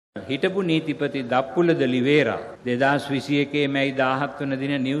හිටපු නීතිපති දප්පුල දලිවේරා 2021 මැයි 17 වන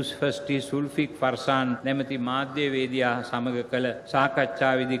දින නිවුස් ෆස්ටි සුල්ෆික් ෆර්සාන් නැමැති මාධ්‍යවේදියා සමග කළ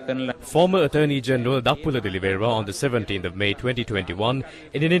සාකච්ඡාවේදී කරන Former Attorney General Dappula de Oliveira on the 17th of May 2021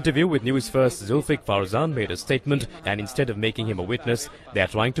 in an interview with News First Zulfiq Farzan made a statement, and instead of making him a witness, they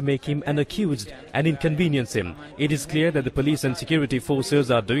are trying to make him an accused and inconvenience him. It is clear that the police and security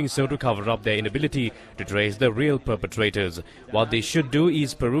forces are doing so to cover up their inability to trace the real perpetrators. What they should do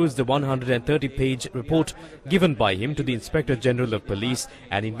is peruse the 130-page report given by him to the Inspector General of Police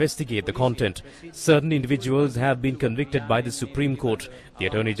and investigate the content. Certain individuals have been convicted by the Supreme Court. The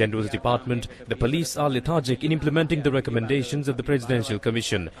Attorney General's Department, the police are lethargic in implementing the recommendations of the Presidential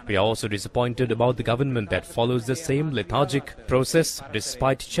Commission. We are also disappointed about the government that follows the same lethargic process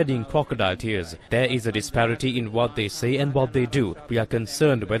despite shedding crocodile tears. There is a disparity in what they say and what they do. We are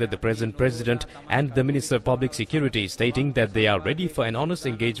concerned whether the present President and the Minister of Public Security stating that they are ready for an honest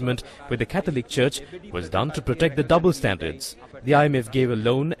engagement with the Catholic Church was done to protect the double standards. The IMF gave a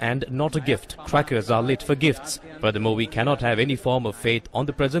loan and not a gift. Crackers are lit for gifts. Furthermore, we cannot have any form of faith on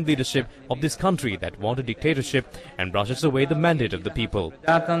the present leadership of this country that want a dictatorship and brushes away the mandate of the people.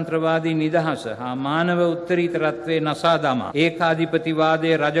 ජාතන්ත්‍රවාදී නිදහස හා මානව උත්තරීතරත්වයේ නසා දමා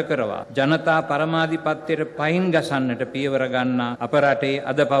ඒකාධිපතිවාදයේ රජ කරවා ජනතා පරමාධිපත්‍යයට පයින් ගසන්නට පියවර ගන්නා අප රටේ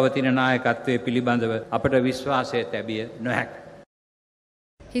අද පවතින නායකත්වයේ පිළිබඳව අපට විශ්වාසය තැබිය නොහැක.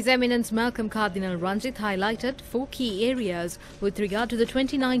 His Eminence Malcolm Cardinal Ranjit highlighted 4 key areas with regard to the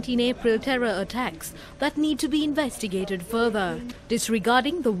 2019 April terror attacks that need to be investigated further,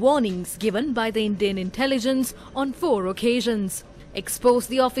 disregarding the warnings given by the Indian intelligence on 4 occasions. Expose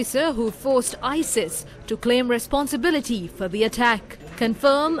the officer who forced ISIS to claim responsibility for the attack.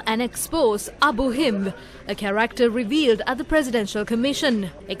 Confirm and expose Abu Hind, a character revealed at the Presidential Commission.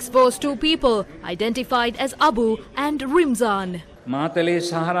 Expose 2 people identified as Abu and Rimzan.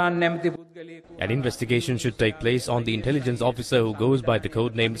 An investigation should take place on the intelligence officer who goes by the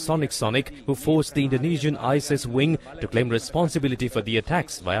code name Sonic, who forced the Indonesian ISIS wing to claim responsibility for the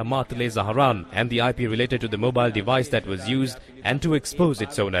attacks via Matale Zaharan and the IP related to the mobile device that was used, and to expose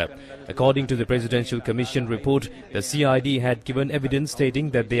its owner. According to the Presidential Commission report, the CID had given evidence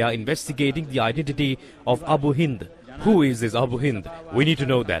stating that they are investigating the identity of Abu Hind. Who is this Abu Hind? We need to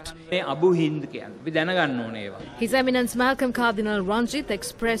know that. His Eminence Malcolm Cardinal Ranjit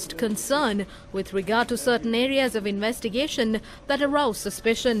expressed concern with regard to certain areas of investigation that arouse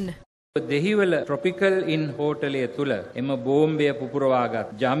suspicion. Dehiwala tropical in හෝටලය තුල එම බෝම්බය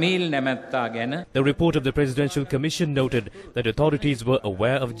පුපුරවාගත් ජමීල් නැමැත්තා ගැන The report of the Presidential Commission noted that authorities were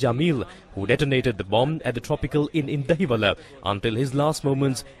aware of Jamil, who detonated the bomb at the Tropical Inn in Dahiwala until his last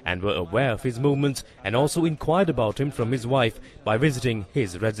moments, and were aware of his movements and also inquired about him from his wife by visiting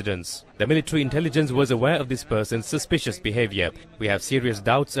his residence. The military intelligence was aware of this person's suspicious behavior. We have serious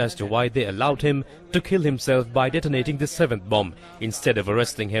doubts as to why they allowed him to kill himself by detonating the 7th bomb instead of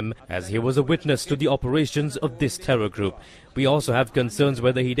arresting him, as he was a witness to the operations of this terror group. We also have concerns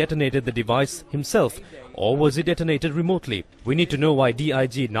whether he detonated the device himself or was it detonated remotely. We need to know why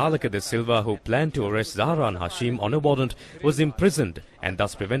DIG Nalaka de Silva, who planned to arrest Zahran Hashim on a warrant, was imprisoned and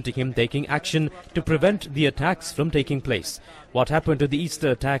thus preventing him taking action to prevent the attacks from taking place. What happened to the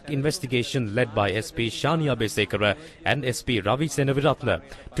Easter attack investigation led by SP Shania Besekara and SP Ravi Senaviratna?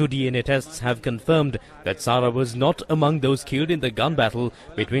 2 DNA tests have confirmed that Sara was not among those killed in the gun battle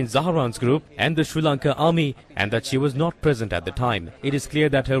between Zahran's group and the Sri Lanka army, and that she was not present at the time. It is clear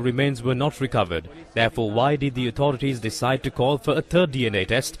that her remains were not recovered. Therefore, why did the authorities decide to call for a 3rd DNA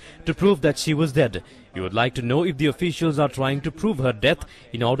test to prove that she was dead? We would like to know if the officials are trying to prove her death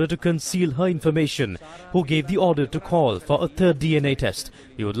in order to conceal her information. Who gave the order to call for a 3rd DNA test?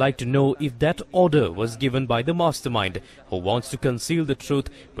 We would like to know if that order was given by the mastermind who wants to conceal the truth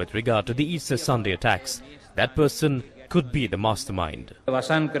with regard to the Easter Sunday attacks. That person could be the mastermind.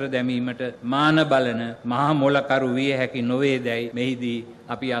 වසන් කර දැමීමට මාන බලන මහා මොලකරු විය හැකි නොවේදයි මෙහිදී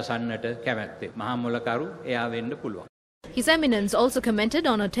අපි අසන්නට කැමැත්තේ. මහා මොලකරු එයා වෙන්න පුළුවන්. His Eminence also commented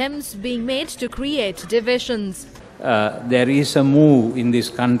on attempts being made to create divisions. There is a move in this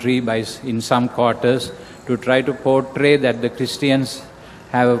country in some quarters to try to portray that the Christians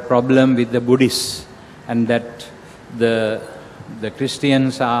have a problem with the Buddhists, and that the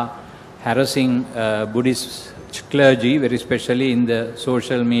Christians are harassing Buddhist clergy, very especially in the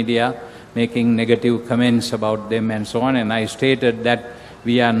social media, making negative comments about them and so on. And I stated that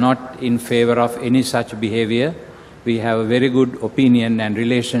we are not in favor of any such behavior. We have a very good opinion and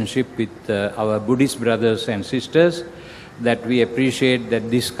relationship with our Buddhist brothers and sisters, that we appreciate that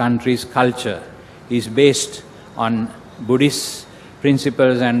this country's culture is based on Buddhist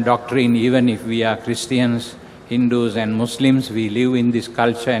principles and doctrine, even if we are Christians Hindus and Muslims, we live in this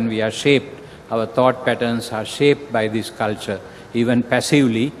culture and we are shaped, our thought patterns are shaped by this culture. Even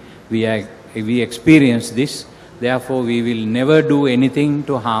passively, we experience this. Therefore, we will never do anything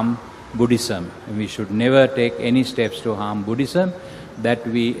to harm Buddhism. We should never take any steps to harm Buddhism, that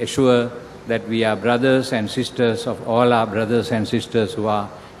we assure that we are brothers and sisters of all our brothers and sisters who are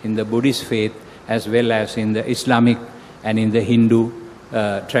in the Buddhist faith as well as in the Islamic and in the Hindu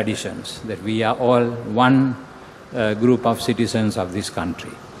traditions, that we are all one group of citizens of this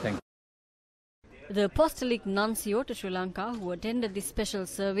country. Thank you. The Apostolic Nuncio to Sri Lanka, who attended this special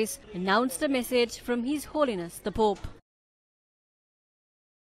service, announced a message from His Holiness the Pope.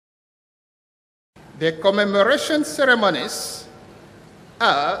 The commemoration ceremonies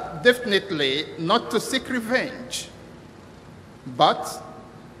are definitely not to seek revenge, but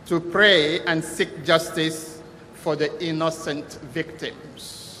to pray and seek justice for the innocent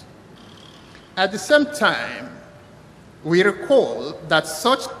victims. At the same time, we recall that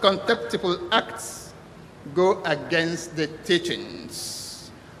such contemptible acts go against the teachings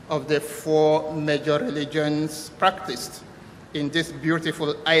of the four major religions practiced in this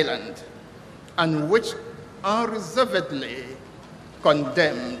beautiful island, and which unreservedly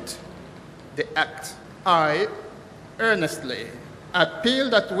condemned the act. I earnestly appeal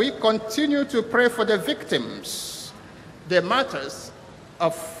that we continue to pray for the victims, the martyrs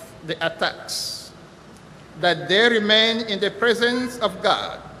of the attacks, that they remain in the presence of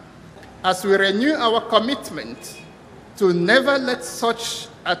God as we renew our commitment to never let such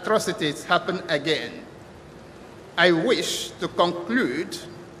atrocities happen again. I wish to conclude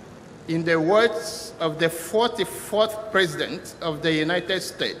in the words of the 44th President of the United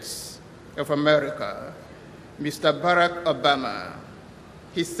States of America, Mr. Barack Obama.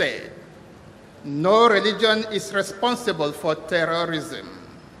 He said, "No religion is responsible for terrorism.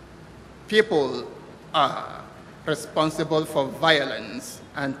 People are responsible for violence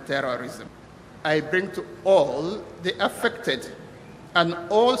and terrorism." I bring to all the affected and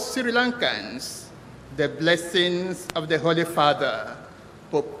all Sri Lankans the blessings of the Holy Father,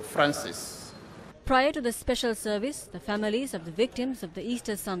 Pope Francis. Prior to the special service, the families of the victims of the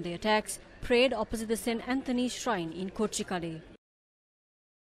Easter Sunday attacks prayed opposite the St. Anthony's Shrine in Kochikade.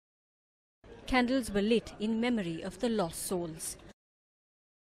 Candles were lit in memory of the lost souls.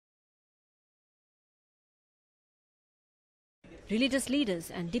 Religious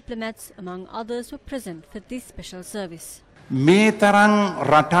leaders and diplomats, among others, were present for this special service.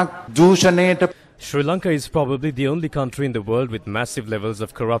 Sri Lanka is probably the only country in the world with massive levels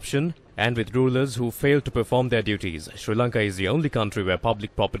of corruption and with rulers who fail to perform their duties. Sri Lanka is the only country where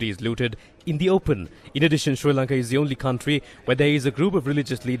public property is looted in the open. In addition, Sri Lanka is the only country where there is a group of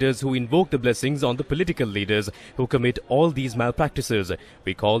religious leaders who invoke the blessings on the political leaders who commit all these malpractices.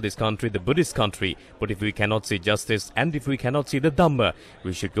 We call this country the Buddhist country, but if we cannot see justice and if we cannot see the Dhamma,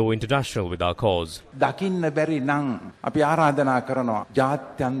 we should go international with our cause.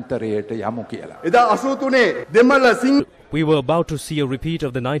 We were about to see a repeat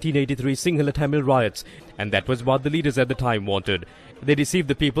of the 1983 Sinhala Tamil riots, and that was what the leaders at the time wanted. They deceived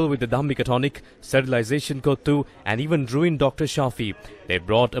the people with the Dhammika tonic, sterilization kottu, and even ruined Dr. Shafi. They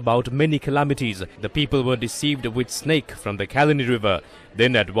brought about many calamities. The people were deceived with snake from the Kalani River.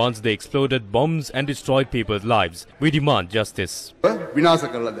 Then at once they exploded bombs and destroyed people's lives. We demand justice.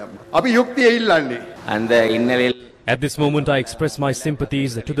 At this moment, I express my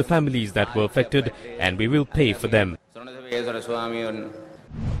sympathies to the families that were affected, and we will pay for them.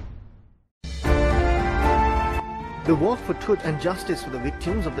 The walk for truth and justice for the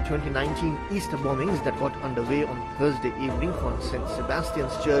victims of the 2019 Easter bombings that got underway on Thursday evening from St.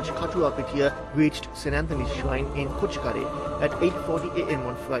 Sebastian's Church, Katuapitiya, reached St. Anthony's Shrine in Kochikade at 8:40 a.m.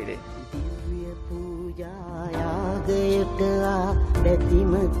 on Friday.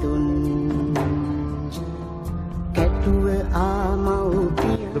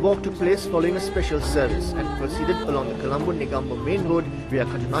 The walk took place following a special service and proceeded along the Colombo-Negombo main road via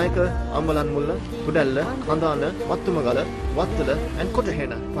Katunayaka, Ambalanmulla, Kudalla, Kandana, Mattumagala, Wattala and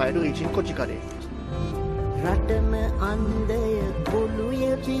Kotahena prior to reaching Kochikade. රටම අන්දය පොළුය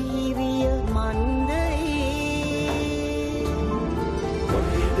ජීවිය මන්දය